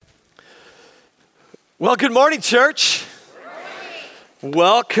Well, good morning, church. Good morning.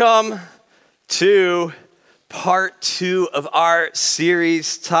 Welcome to part 2 of our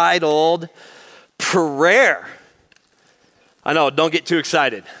series titled Prayer. I know, don't get too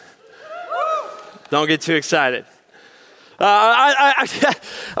excited. Don't get too excited. I'm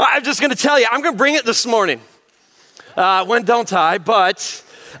just going to tell you, I'm going to bring it this morning. When don't I? But,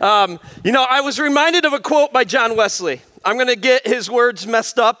 I was reminded of a quote by John Wesley. I'm going to get his words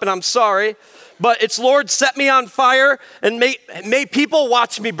messed up, and I'm sorry. But it's, Lord, set me on fire and may people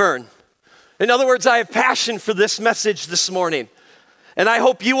watch me burn. In other words, I have passion for this message this morning. And I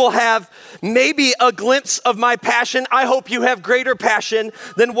hope you will have maybe a glimpse of my passion. I hope you have greater passion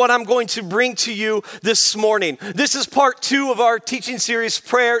than what I'm going to bring to you this morning. This is part 2 of our teaching series,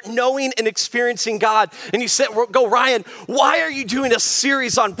 Prayer, Knowing and Experiencing God. And you said, Ryan, why are you doing a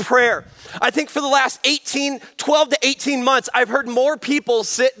series on prayer? I think for the last 12 to 18 months, I've heard more people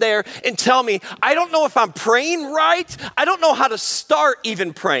sit there and tell me, I don't know if I'm praying right. I don't know how to start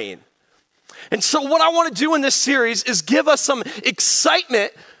even praying. And so what I want to do in this series is give us some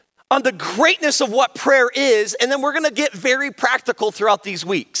excitement on the greatness of what prayer is, and then we're going to get very practical throughout these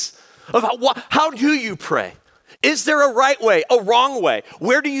weeks of how do you pray? Is there a right way, a wrong way?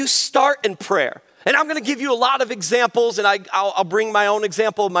 Where do you start in prayer? And I'm going to give you a lot of examples, and I'll bring my own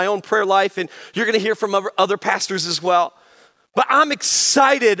example of my own prayer life, and you're going to hear from other pastors as well. But I'm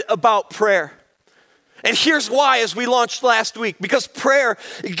excited about prayer. And here's why, as we launched last week, because prayer,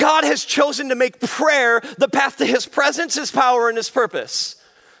 God has chosen to make prayer the path to his presence, his power, and his purpose.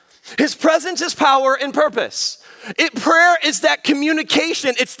 His presence, his power, and purpose. Prayer is that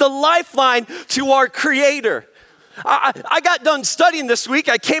communication. It's the lifeline to our Creator. I got done studying this week.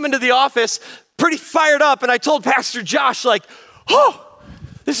 I came into the office pretty fired up, and I told Pastor Josh,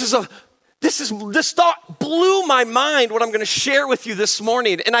 this thought blew my mind, what I'm going to share with you this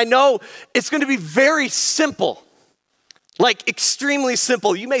morning. And I know it's going to be very simple, like extremely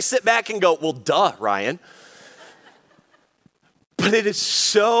simple. You may sit back and go, well, duh, Ryan. But it is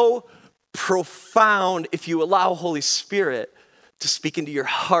so profound if you allow Holy Spirit to speak into your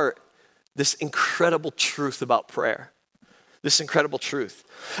heart this incredible truth about prayer. This incredible truth.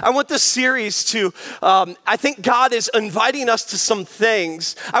 I want this series to, I think God is inviting us to some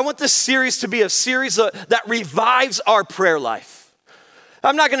things. I want this series to be a series that revives our prayer life.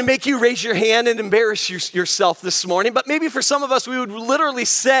 I'm not going to make you raise your hand and embarrass yourself this morning, but maybe for some of us, we would literally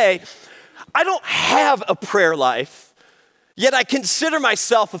say, I don't have a prayer life, yet I consider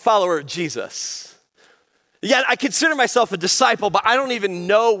myself a follower of Jesus. Yet I consider myself a disciple, but I don't even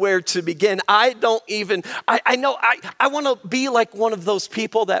know where to begin. I want to be like one of those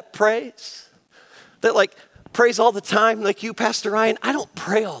people that prays, that prays all the time, like you, Pastor Ryan. I don't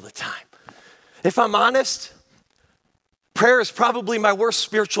pray all the time. If I'm honest, prayer is probably my worst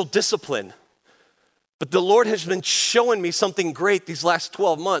spiritual discipline. But the Lord has been showing me something great these last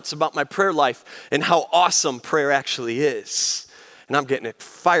 12 months about my prayer life and how awesome prayer actually is. And I'm getting it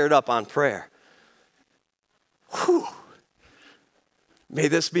fired up on prayer. Whew. May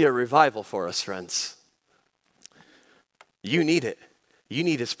this be a revival for us, friends. You need it. You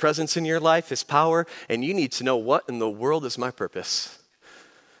need his presence in your life, his power, and you need to know what in the world is my purpose.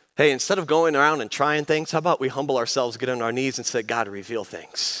 Hey, instead of going around and trying things, how about we humble ourselves, get on our knees, and say, God, reveal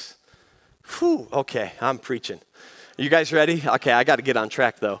things. Whew, okay, I'm preaching. You guys ready? Okay, I got to get on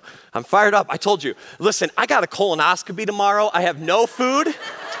track, though. I'm fired up. I told you. Listen, I got a colonoscopy tomorrow. I have no food.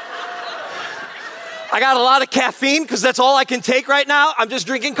 I got a lot of caffeine because that's all I can take right now. I'm just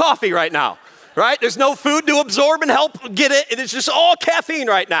drinking coffee right now, right? There's no food to absorb and help get it. It's just all caffeine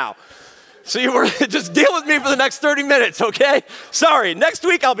right now. So you were just deal with me for the next 30 minutes, okay? Sorry. Next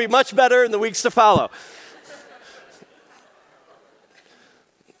week I'll be much better in the weeks to follow.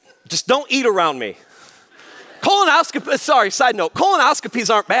 Just don't eat around me. Side note, colonoscopies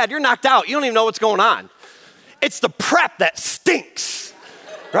aren't bad. You're knocked out. You don't even know what's going on. It's the prep that stinks.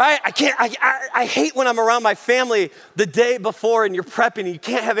 Right? I hate when I'm around my family the day before and you're prepping and you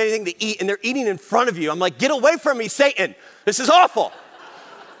can't have anything to eat and they're eating in front of you. I'm like, get away from me, Satan. This is awful.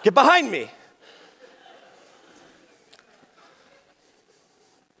 Get behind me.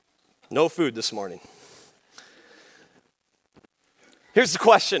 No food this morning. Here's the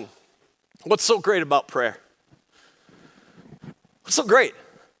question. What's so great about prayer? What's so great?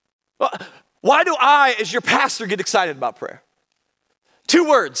 Why do I, as your pastor, get excited about prayer? 2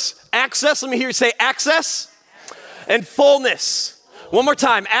 words, access. Let me hear you say access and fullness. One more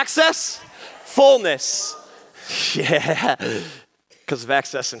time, access, fullness. Yeah, because of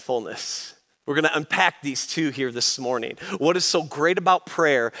access and fullness. We're going to unpack these 2 here this morning. What is so great about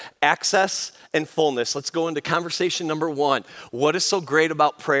prayer? Access and fullness. Let's go into conversation number 1. What is so great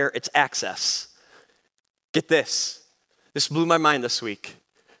about prayer? It's access. Get this. This blew my mind this week.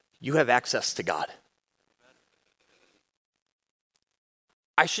 You have access to God.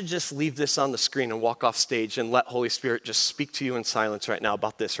 I should just leave this on the screen and walk off stage and let Holy Spirit just speak to you in silence right now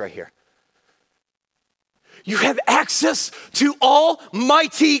about this right here. You have access to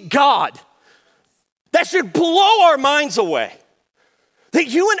Almighty God. That should blow our minds away. That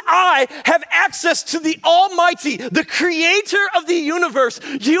you and I have access to the Almighty, the creator of the universe.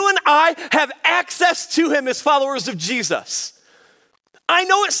 You and I have access to him as followers of Jesus. I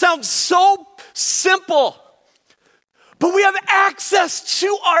know it sounds so simple, but we have access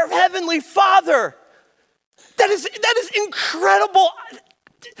to our Heavenly Father. That is incredible.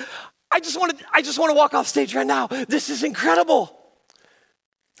 I just want to walk off stage right now. This is incredible.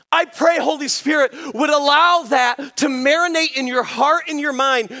 I pray Holy Spirit would allow that to marinate in your heart and your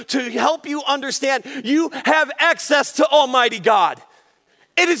mind to help you understand you have access to Almighty God.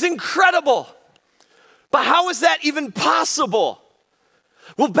 It is incredible. But how is that even possible?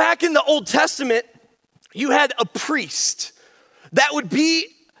 Well, back in the Old Testament, you had a priest that would be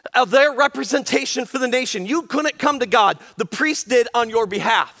their representation for the nation. You couldn't come to God. The priest did on your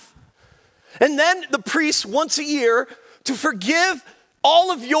behalf. And then the priest, once a year, to forgive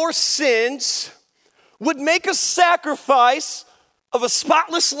all of your sins, would make a sacrifice of a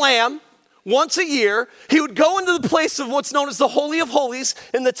spotless lamb once a year. He would go into the place of what's known as the Holy of Holies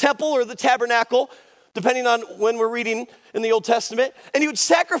in the temple or the tabernacle, depending on when we're reading in the Old Testament. And he would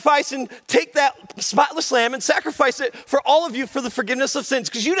sacrifice and take that spotless lamb and sacrifice it for all of you for the forgiveness of sins,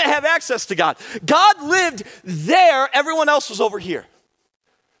 because you didn't have access to God. God lived there, everyone else was over here.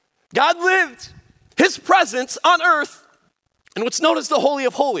 God lived his presence on earth in what's known as the Holy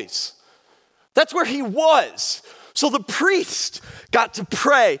of Holies. That's where he was. So the priest got to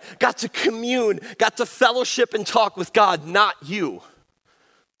pray, got to commune, got to fellowship and talk with God, not you.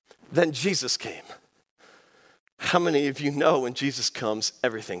 Then Jesus came. How many of you know when Jesus comes,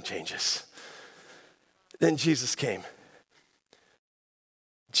 everything changes? Then Jesus came.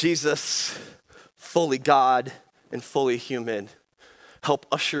 Jesus, fully God and fully human, help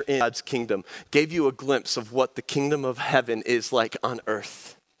usher in God's kingdom, gave you a glimpse of what the kingdom of heaven is like on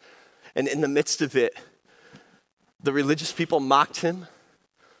earth. And in the midst of it, the religious people mocked him,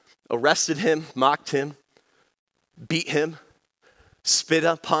 arrested him, mocked him, beat him, spit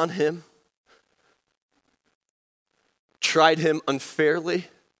upon him, tried him unfairly,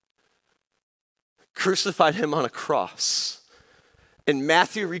 crucified him on a cross. And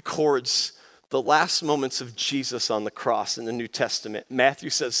Matthew records the last moments of Jesus on the cross in the New Testament. Matthew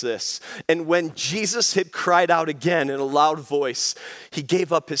says this, and when Jesus had cried out again in a loud voice, he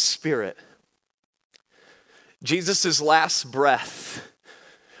gave up his spirit. Jesus' last breath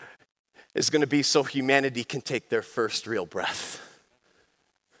is going to be so humanity can take their first real breath.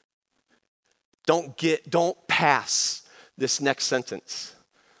 Don't pass this next sentence.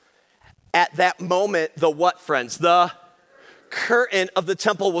 At that moment, the what, friends? The curtain of the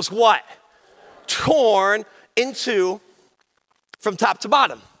temple was what? Torn into from top to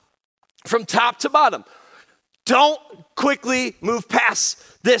bottom. From top to bottom. Don't quickly move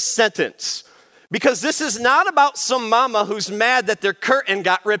past this sentence, because this is not about some mama who's mad that their curtain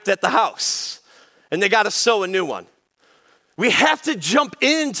got ripped at the house and they got to sew a new one. We have to jump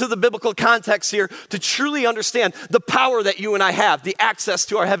into the biblical context here to truly understand the power that you and I have, the access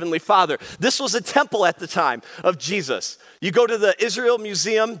to our Heavenly Father. This was a temple at the time of Jesus. You go to the Israel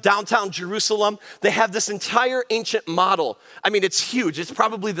Museum, downtown Jerusalem, they have this entire ancient model. I mean, it's huge. It's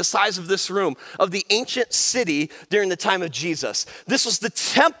probably the size of this room, of the ancient city during the time of Jesus. This was the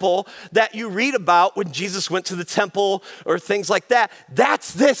temple that you read about when Jesus went to the temple or things like that.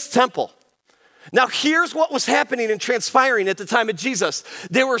 That's this temple. Now, here's what was happening and transpiring at the time of Jesus.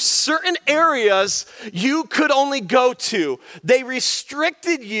 There were certain areas you could only go to. They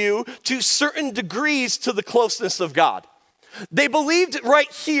restricted you to certain degrees to the closeness of God. They believed right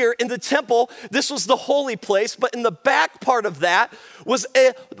here in the temple, this was the holy place, but in the back part of that was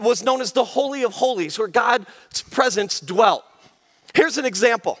known as the Holy of Holies, where God's presence dwelt. Here's an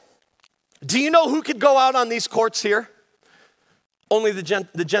example. Do you know who could go out on these courts here? Only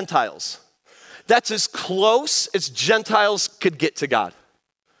the Gentiles. That's as close as Gentiles could get to God.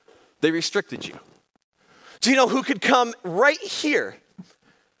 They restricted you. Do you know who could come right here?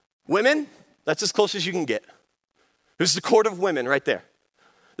 Women, that's as close as you can get. There's the court of women right there.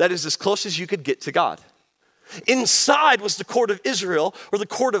 That is as close as you could get to God. Inside was the court of Israel, or the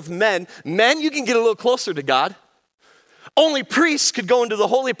court of men. Men, you can get a little closer to God. Only priests could go into the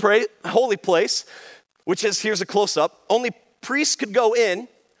holy place, which is, here's a close-up. Only priests could go in.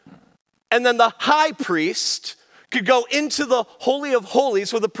 And then the high priest could go into the Holy of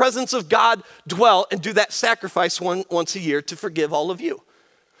Holies where the presence of God dwelt and do that sacrifice once a year to forgive all of you.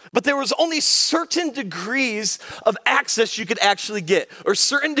 But there was only certain degrees of access you could actually get, or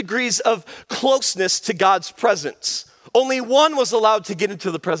certain degrees of closeness to God's presence. Only one was allowed to get into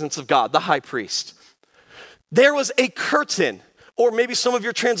the presence of God, the high priest. There was a curtain, or maybe some of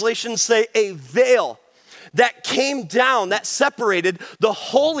your translations say a veil, that came down, that separated the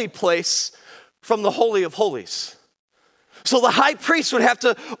holy place from the Holy of Holies. So the high priest would have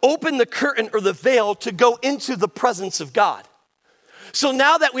to open the curtain or the veil to go into the presence of God. So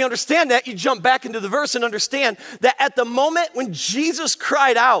now that we understand that, you jump back into the verse and understand that at the moment when Jesus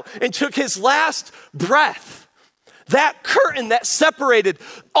cried out and took his last breath, that curtain that separated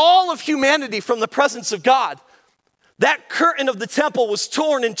all of humanity from the presence of God, that curtain of the temple was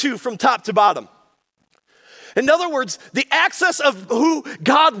torn in two from top to bottom. In other words, the access of who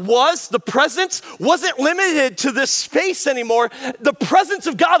God was, the presence, wasn't limited to this space anymore. The presence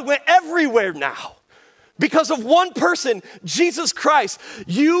of God went everywhere now. Because of one person, Jesus Christ,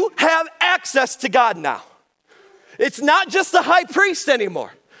 you have access to God now. It's not just the high priest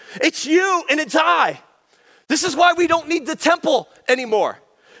anymore. It's you and it's I. This is why we don't need the temple anymore.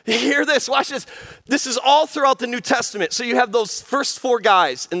 Hear this, watch this. This is all throughout the New Testament. So you have those first four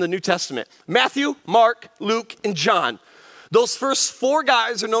guys in the New Testament: Matthew, Mark, Luke, and John. Those first four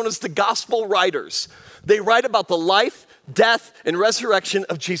guys are known as the gospel writers. They write about the life, death, and resurrection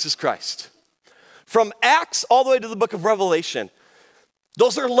of Jesus Christ. From Acts all the way to the book of Revelation,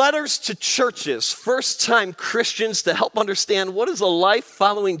 those are letters to churches, first-time Christians, to help understand what does a life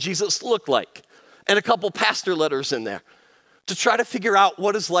following Jesus look like. And a couple pastor letters in there to try to figure out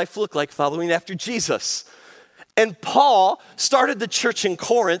what does life look like following after Jesus. And Paul started the church in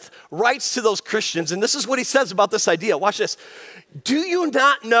Corinth, writes to those Christians, and this is what he says about this idea. Watch this. Do you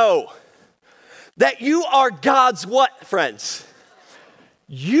not know that you are God's what, friends?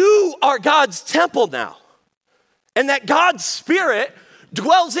 You are God's temple now, and that God's Spirit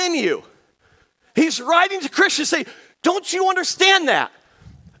dwells in you. He's writing to Christians saying, don't you understand that?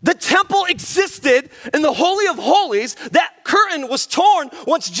 The temple existed in the Holy of Holies. That curtain was torn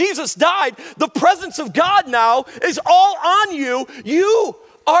once Jesus died. The presence of God now is all on you. You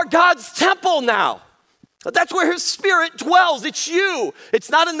are God's temple now. That's where his Spirit dwells. It's you.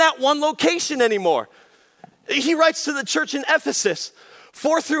 It's not in that one location anymore. He writes to the church in Ephesus,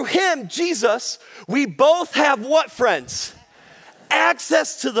 for through him, Jesus, we both have what, friends?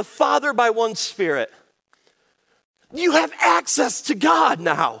 Access to the Father by one Spirit. You have access to God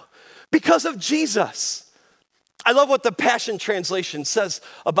now because of Jesus. I love what the Passion Translation says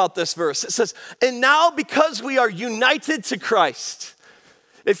about this verse. It says, and now because we are united to Christ,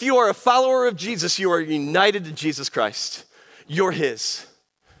 if you are a follower of Jesus, you are united to Jesus Christ. You're his.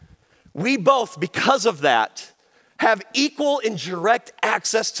 We both, because of that, have equal and direct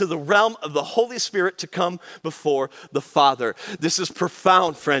access to the realm of the Holy Spirit to come before the Father. This is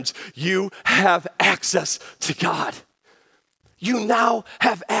profound, friends. You have access to God. You now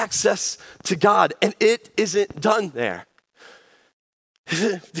have access to God, and it isn't done there.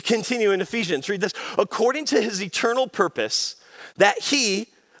 To continue in Ephesians, read this. According to his eternal purpose that he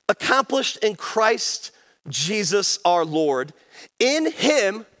accomplished in Christ Jesus our Lord, in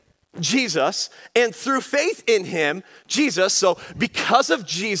him, Jesus, and through faith in him, Jesus, so because of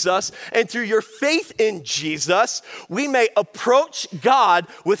Jesus and through your faith in Jesus, we may approach God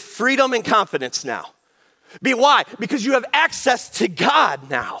with freedom and confidence now. Why? Because you have access to God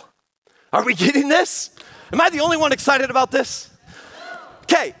now. Are we getting this? Am I the only one excited about this?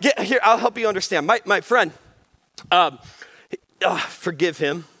 Okay, here, I'll help you understand. My friend, forgive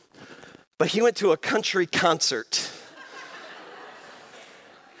him, but he went to a country concert.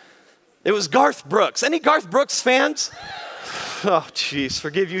 It was Garth Brooks. Any Garth Brooks fans? Oh, geez,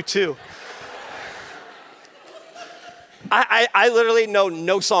 forgive you too. I literally know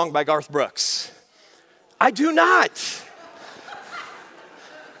no song by Garth Brooks. I do not.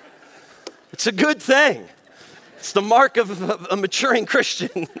 It's a good thing. It's the mark of a maturing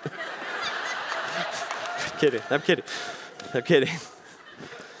Christian. I'm kidding.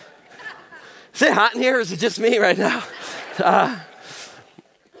 Is it hot in here or is it just me right now?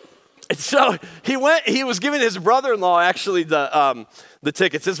 And so he was giving his brother-in-law actually the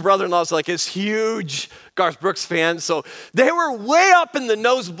tickets. His brother-in-law's like this huge Garth Brooks fan. So they were way up in the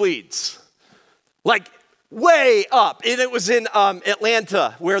nosebleeds, like way up. And it was in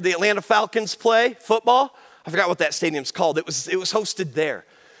Atlanta where the Atlanta Falcons play football. I forgot what that stadium's called. It was hosted there.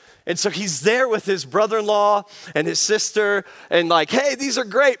 And so he's there with his brother-in-law and his sister and like, hey, these are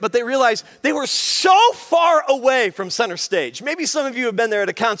great. But they realized they were so far away from center stage. Maybe some of you have been there at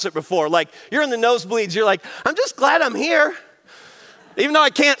a concert before. Like you're in the nosebleeds. You're like, I'm just glad I'm here. Even though I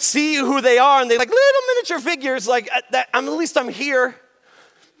can't see who they are. And they're like little miniature figures. Like at least I'm here.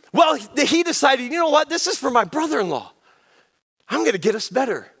 Well, he decided, you know what? This is for my brother-in-law. I'm going to get us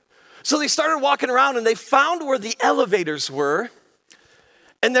better. So they started walking around and they found where the elevators were.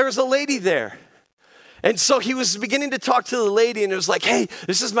 And there was a lady there. And so he was beginning to talk to the lady and it was like, hey,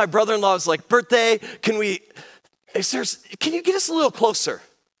 this is my brother-in-law's like birthday. Can you get us a little closer?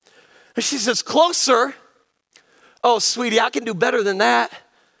 And she says, closer? Oh, sweetie, I can do better than that.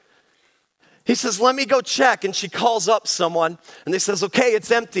 He says, let me go check. And she calls up someone and they says, okay,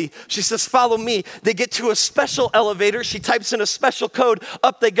 it's empty. She says, follow me. They get to a special elevator. She types in a special code.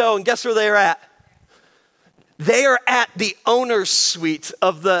 Up they go. And guess where they're at? They are at the owner's suite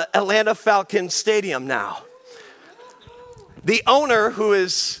of the Atlanta Falcons Stadium now. The owner, who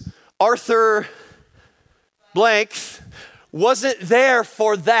is Arthur Blank, wasn't there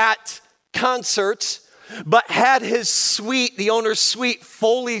for that concert, but had his suite, the owner's suite,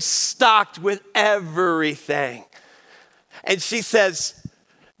 fully stocked with everything. And she says,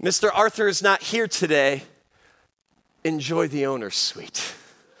 Mr. Arthur is not here today. Enjoy the owner's suite.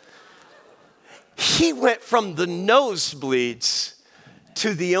 He went from the nosebleeds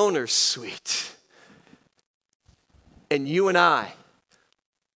to the owner's suite. And you and I,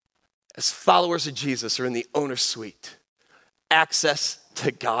 as followers of Jesus, are in the owner's suite. Access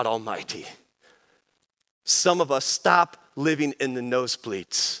to God Almighty. Some of us stop living in the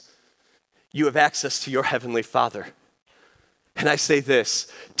nosebleeds. You have access to your Heavenly Father. And I say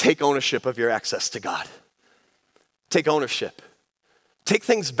this, take ownership of your access to God. Take ownership. Take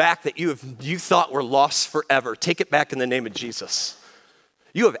things back that you thought were lost forever. Take it back in the name of Jesus.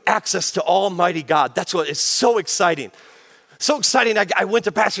 You have access to Almighty God. That's what is so exciting. So exciting, I went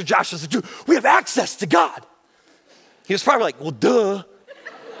to Pastor Josh and said, dude, we have access to God. He was probably like, well, duh.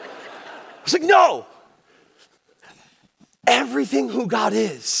 I was like, no. Everything who God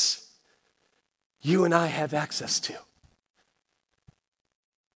is, you and I have access to.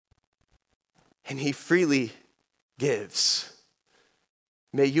 And he freely gives.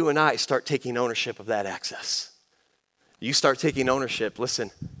 May you and I start taking ownership of that access. You start taking ownership,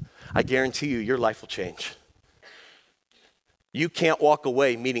 listen, I guarantee you, your life will change. You can't walk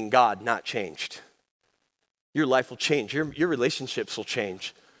away meeting God not changed. Your life will change. Your relationships will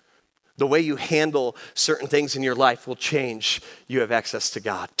change. The way you handle certain things in your life will change. You have access to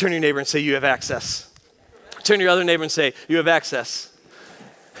God. Turn to your neighbor and say, you have access. Turn to your other neighbor and say, you have access.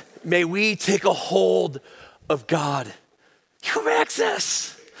 May we take a hold of God. You have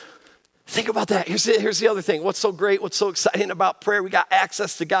access. Think about that. Here's the other thing. What's so great, what's so exciting about prayer? We got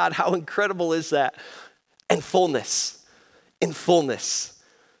access to God. How incredible is that? And fullness. In fullness.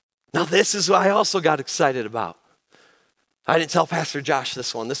 Now this is what I also got excited about. I didn't tell Pastor Josh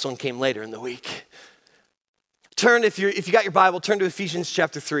this one. This one came later in the week. Turn, if you got your Bible, turn to Ephesians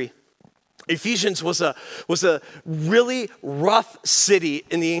chapter 3. Ephesians was a really rough city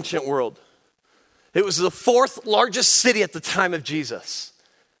in the ancient world. It was the fourth largest city at the time of Jesus.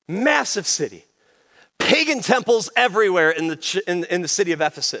 Massive city. Pagan temples everywhere in the city of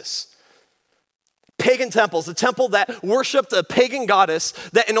Ephesus. Pagan temples, a temple that worshiped a pagan goddess,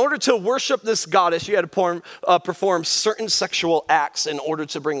 that in order to worship this goddess, you had to perform certain sexual acts in order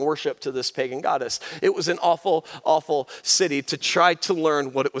to bring worship to this pagan goddess. It was an awful, awful city to try to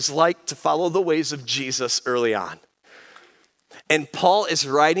learn what it was like to follow the ways of Jesus early on. And Paul is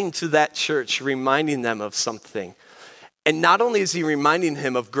writing to that church, reminding them of something. And not only is he reminding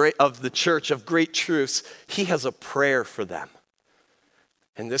him of the church of great truths, he has a prayer for them.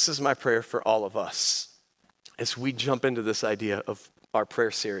 And this is my prayer for all of us as we jump into this idea of our prayer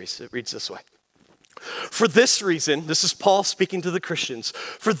series. It reads this way. For this reason, this is Paul speaking to the Christians.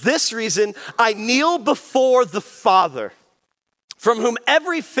 For this reason, I kneel before the Father, from whom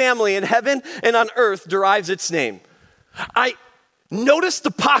every family in heaven and on earth derives its name. I notice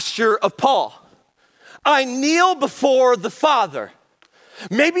the posture of Paul. I kneel before the Father.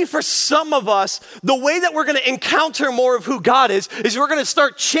 Maybe for some of us, the way that we're going to encounter more of who God is we're going to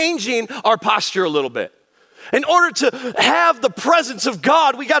start changing our posture a little bit. In order to have the presence of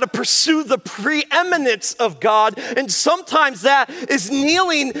God, we got to pursue the preeminence of God. And sometimes that is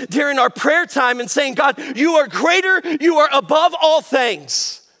kneeling during our prayer time and saying, God, you are greater, you are above all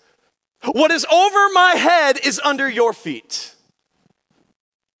things. What is over my head is under your feet.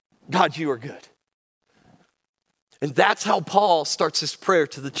 God, you are good. And that's how Paul starts his prayer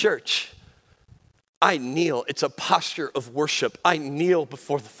to the church. I kneel. It's a posture of worship. I kneel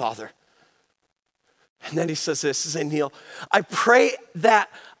before the Father. And then he says this, as I kneel, I pray that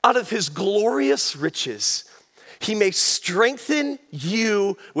out of his glorious riches, he may strengthen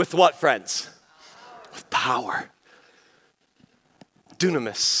you with what, friends? With power.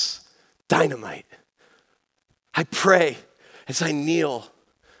 Dunamis, dynamite. I pray as I kneel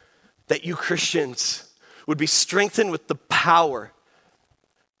that you Christians would be strengthened with the power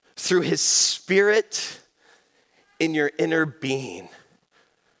through his Spirit in your inner being.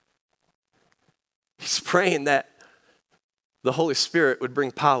 He's praying that the Holy Spirit would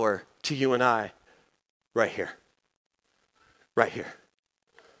bring power to you and I right here. Right here.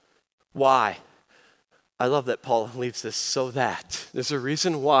 Why? I love that Paul leaves this so that. There's a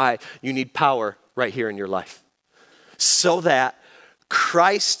reason why you need power right here in your life. So that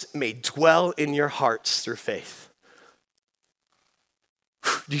Christ may dwell in your hearts through faith.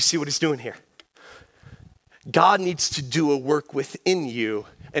 Do you see what he's doing here? God needs to do a work within you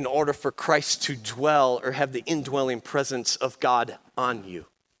in order for Christ to dwell or have the indwelling presence of God on you.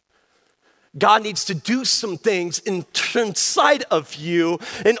 God needs to do some things inside of you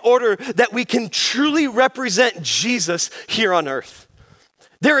in order that we can truly represent Jesus here on earth.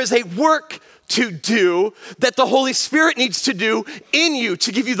 There is a work to do that the Holy Spirit needs to do in you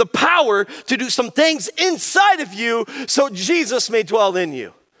to give you the power to do some things inside of you so Jesus may dwell in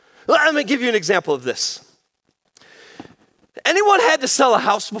you. Let me give you an example of this. Anyone had to sell a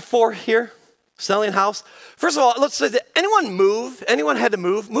house before here? Selling a house? First of all, let's say that anyone move? Anyone had to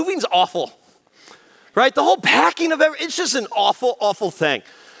move? Moving's awful, right? The whole packing of everything, it's just an awful, awful thing.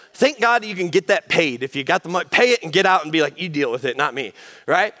 Thank God you can get that paid. If you got the money, pay it and get out and be like, you deal with it, not me,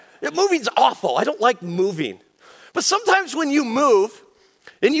 right? Moving's awful. I don't like moving. But sometimes when you move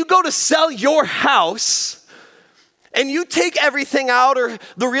and you go to sell your house and you take everything out, or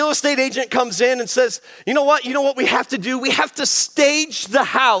the real estate agent comes in and says, you know what we have to do? We have to stage the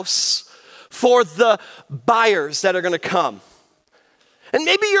house for the buyers that are going to come. And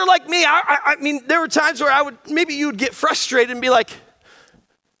maybe you're like me. I mean, there were times where maybe you would get frustrated and be like,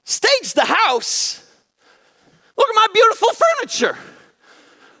 stage the house? Look at my beautiful furniture.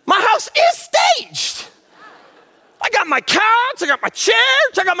 My house is staged. I got my couch, I got my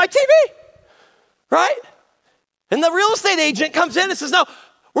chairs, I got my TV, right? And the real estate agent comes in and says, no,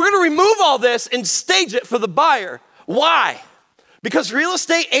 we're going to remove all this and stage it for the buyer. Why? Because real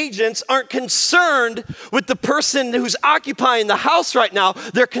estate agents aren't concerned with the person who's occupying the house right now.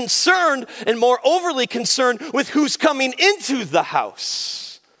 They're concerned, and more overly concerned, with who's coming into the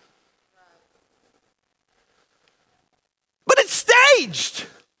house. But it's staged.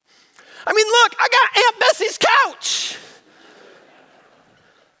 I mean, look, I got Aunt Bessie's couch.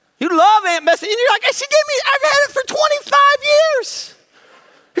 You love Aunt Bessie. And you're like, I've had it for 25 years.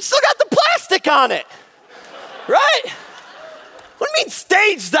 It's still got the plastic on it, right? What do you mean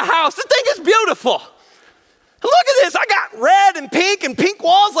stage the house? The thing is beautiful. And look at this. I got red and pink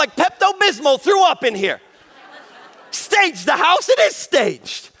walls like Pepto-Bismol threw up in here. Stage the house. It is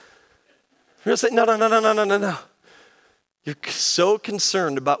staged. You're going to say, no. You're so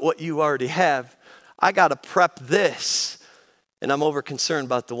concerned about what you already have. I got to prep this. And I'm over concerned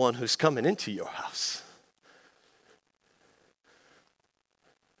about the one who's coming into your house.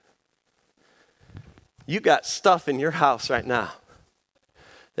 You got stuff in your house right now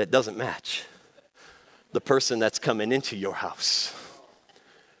that doesn't match the person that's coming into your house.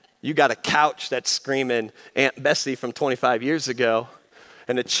 You got a couch that's screaming Aunt Bessie from 25 years ago,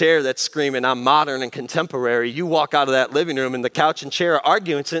 and a chair that's screaming I'm modern and contemporary. You walk out of that living room and the couch and chair are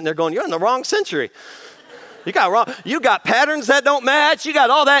arguing, sitting there going, you're in the wrong century. You got patterns that don't match. You got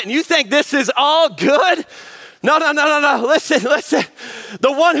all that, and you think this is all good? No. Listen.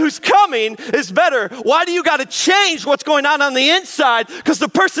 The one who's coming is better. Why do you got to change what's going on the inside? Because the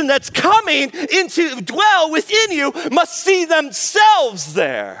person that's coming in to dwell within you must see themselves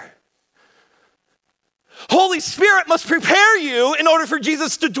there. Holy Spirit must prepare you in order for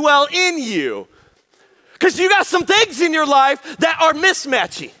Jesus to dwell in you. Because you got some things in your life that are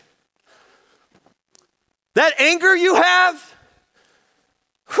mismatchy. That anger you have,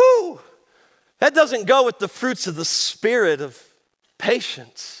 that doesn't go with the fruits of the Spirit of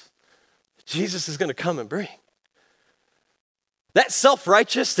patience Jesus is going to come and bring. That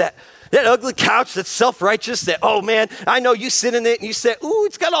self-righteous, that ugly couch that's self-righteous, that, oh man, I know you sit in it and you say, ooh,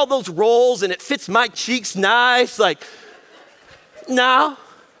 it's got all those rolls and it fits my cheeks nice. Like, no.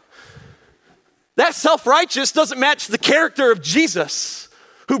 That self-righteous doesn't match the character of Jesus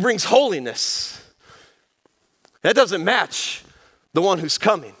who brings holiness. That doesn't match the one who's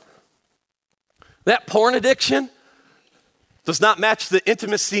coming. That porn addiction does not match the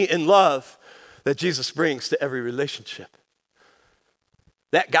intimacy and love that Jesus brings to every relationship.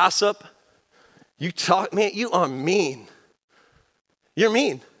 That gossip, you talk, man, you are mean. You're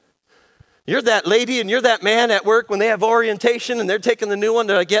mean. You're that lady and you're that man at work when they have orientation and they're taking the new one.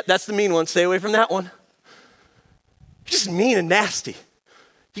 They're like, yeah, that's the mean one. Stay away from that one. You're just mean and nasty.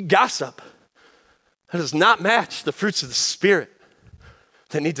 You gossip. That does not match the fruits of the Spirit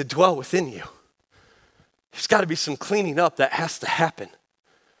that need to dwell within you. There's got to be some cleaning up that has to happen.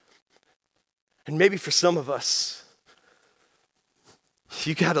 And maybe for some of us,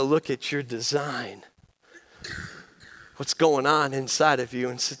 you got to look at your design, what's going on inside of you,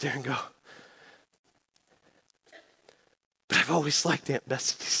 and sit there and go, but I've always liked Aunt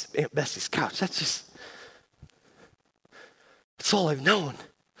Bessie's couch. That's all I've known.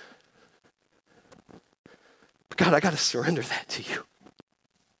 But God, I got to surrender that to you.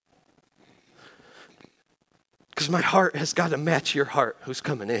 Because my heart has got to match your heart who's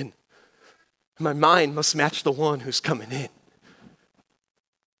coming in. My mind must match the one who's coming in.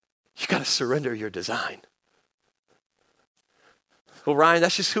 You got to surrender your design. Well, Ryan,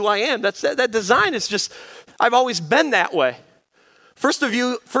 that's just who I am. That design is just, I've always been that way. First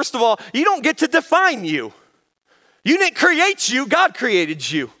of all, you don't get to define you. You didn't create you, God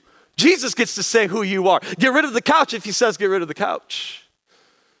created you. Jesus gets to say who you are. Get rid of the couch if he says get rid of the couch.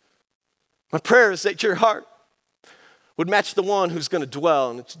 My prayer is that your heart would match the one who's going to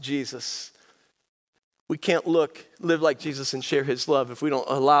dwell, and it's Jesus. We can't live like Jesus and share his love if we don't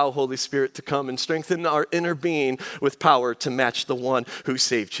allow Holy Spirit to come and strengthen our inner being with power to match the one who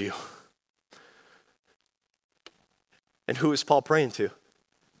saved you. And who is Paul praying to?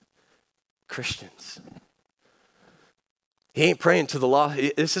 Christians. He ain't praying to the lost.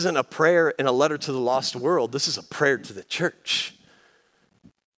 This isn't a prayer and a letter to the lost world. This is a prayer to the church.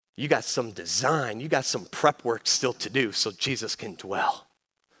 You got some design, you got some prep work still to do so Jesus can dwell,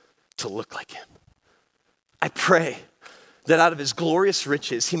 to look like him. I pray that out of his glorious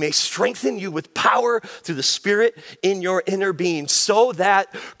riches, he may strengthen you with power through the Spirit in your inner being so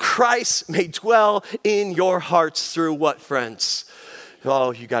that Christ may dwell in your hearts through what, friends?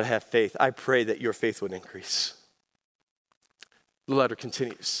 Oh, you got to have faith. I pray that your faith would increase. The letter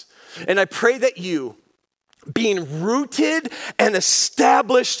continues. And I pray that you, being rooted and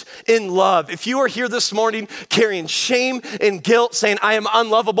established in love. If you are here this morning carrying shame and guilt, saying, I am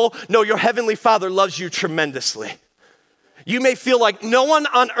unlovable, no, your heavenly Father loves you tremendously. You may feel like no one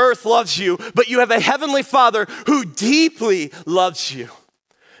on earth loves you, but you have a heavenly Father who deeply loves you.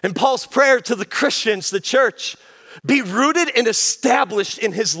 And Paul's prayer to the Christians, the church, be rooted and established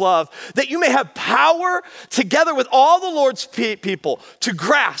in his love, that you may have power together with all the Lord's people to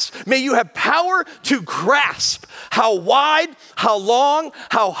grasp. May you have power to grasp how wide, how long,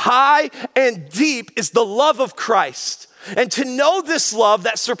 how high and deep is the love of Christ. And to know this love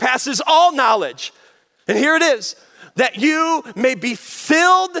that surpasses all knowledge. And here it is, that you may be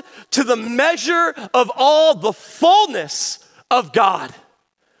filled to the measure of all the fullness of God.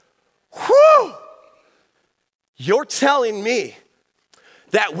 Whew! You're telling me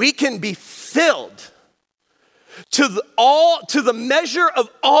that we can be filled to the measure of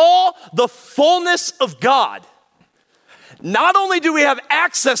all the fullness of God. Not only do we have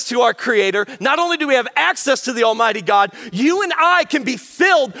access to our Creator, not only do we have access to the Almighty God, you and I can be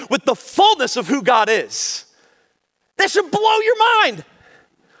filled with the fullness of who God is. That should blow your mind.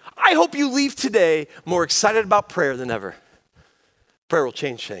 I hope you leave today more excited about prayer than ever. Prayer will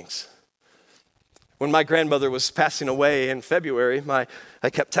change things. When my grandmother was passing away in February, I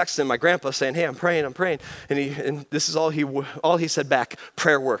kept texting my grandpa saying, hey, I'm praying. And this is all he said back,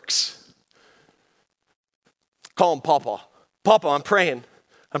 prayer works. Call him Papa. Papa, I'm praying.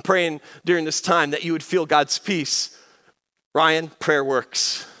 I'm praying during this time that you would feel God's peace. Ryan, prayer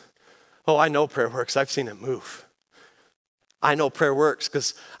works. Oh, I know prayer works. I've seen it move. I know prayer works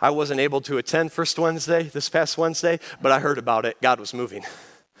because I wasn't able to attend this past Wednesday, but I heard about it. God was moving.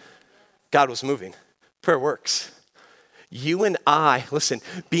 God was moving. Prayer works. You and I, listen,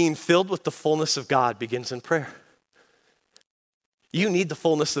 being filled with the fullness of God begins in prayer. You need the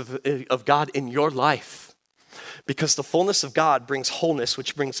fullness of God in your life because the fullness of God brings wholeness,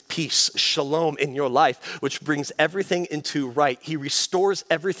 which brings peace, shalom in your life, which brings everything into right. He restores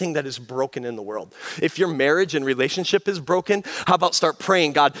everything that is broken in the world. If your marriage and relationship is broken, how about start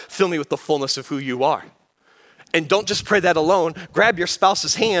praying, God, fill me with the fullness of who you are. And don't just pray that alone. Grab your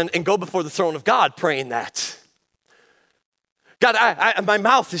spouse's hand and go before the throne of God praying that. God, my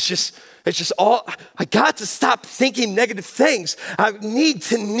mouth is just all, I got to stop thinking negative things. I need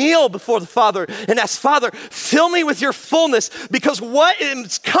to kneel before the Father and ask, Father, fill me with your fullness because what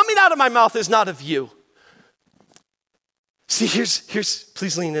is coming out of my mouth is not of you. See, here's,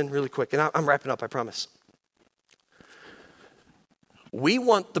 please lean in really quick, and I'm wrapping up, I promise. We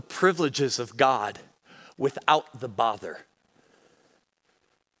want the privileges of God without the bother.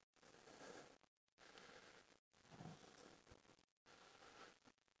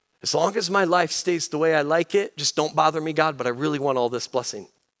 As long as my life stays the way I like it, just don't bother me, God, but I really want all this blessing.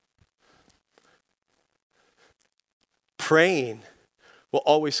 Praying will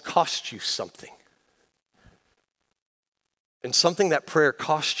always cost you something. And something that prayer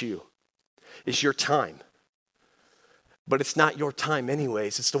costs you is your time. But it's not your time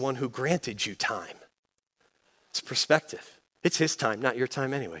anyways. It's the one who granted you time. It's perspective. It's his time, not your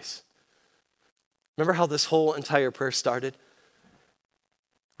time anyways. Remember how this whole entire prayer started?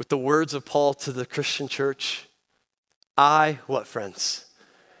 With the words of Paul to the Christian church. What, friends?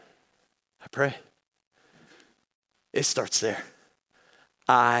 I pray. It starts there.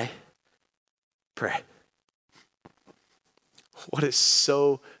 I pray. What is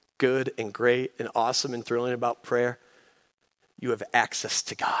so good and great and awesome and thrilling about prayer? You have access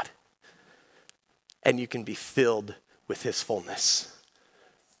to God. And you can be filled with his fullness.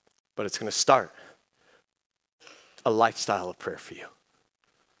 But it's going to start a lifestyle of prayer for you.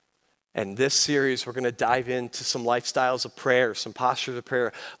 And this series, we're going to dive into some lifestyles of prayer, some postures of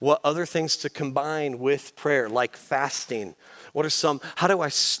prayer, what other things to combine with prayer, like fasting. How do I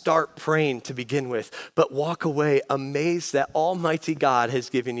start praying to begin with, but walk away amazed that Almighty God has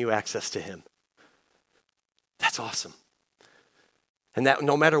given you access to him? That's awesome. And that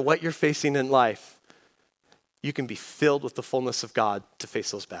no matter what you're facing in life, you can be filled with the fullness of God to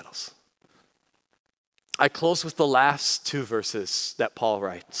face those battles. I close with the last two verses that Paul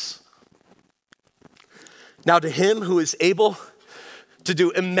writes. Now to him who is able to do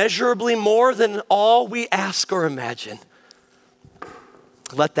immeasurably more than all we ask or imagine.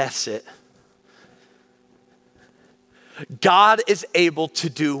 Let that sit. God is able to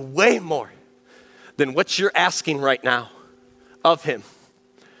do way more than what you're asking right now of him.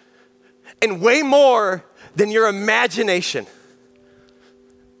 And way more than your imagination.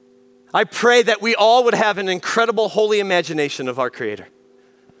 I pray that we all would have an incredible holy imagination of our Creator.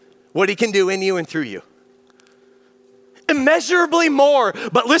 What he can do in you and through you. Immeasurably more.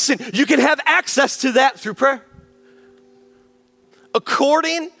 But listen, you can have access to that through prayer.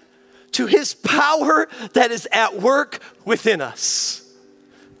 According to his power that is at work within us.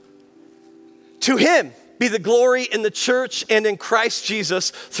 To him be the glory in the church and in Christ Jesus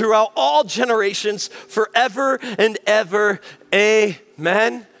throughout all generations, forever and ever.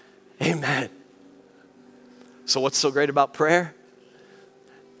 Amen. Amen. So what's so great about prayer?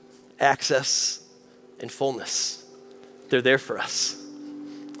 Access and fullness. They're there for us.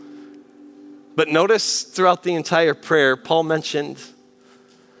 But notice throughout the entire prayer, Paul mentioned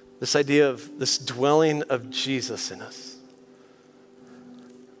this idea of this dwelling of Jesus in us.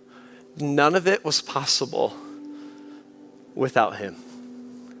 None of it was possible without him.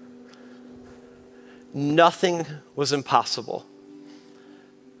 Nothing was impossible.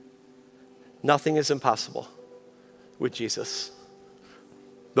 Nothing is impossible with Jesus,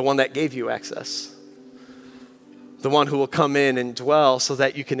 the one that gave you access. The one who will come in and dwell so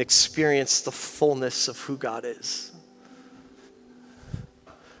that you can experience the fullness of who God is.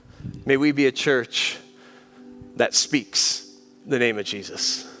 May we be a church that speaks the name of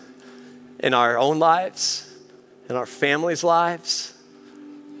Jesus in our own lives, in our families' lives.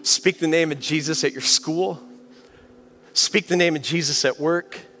 Speak the name of Jesus at your school. Speak the name of Jesus at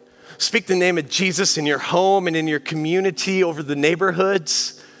work. Speak the name of Jesus in your home and in your community, over the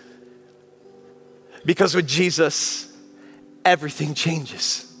neighborhoods. Because with Jesus, everything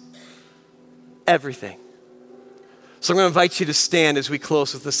changes. Everything. So I'm going to invite you to stand as we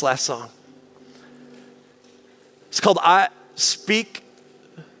close with this last song. It's called I Speak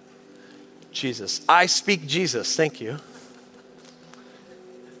Jesus. I Speak Jesus. Thank you.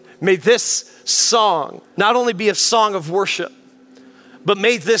 May this song not only be a song of worship, but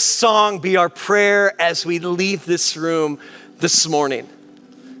may this song be our prayer as we leave this room this morning.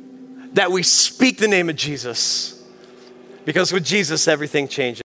 That we speak the name of Jesus. Because with Jesus, everything changes.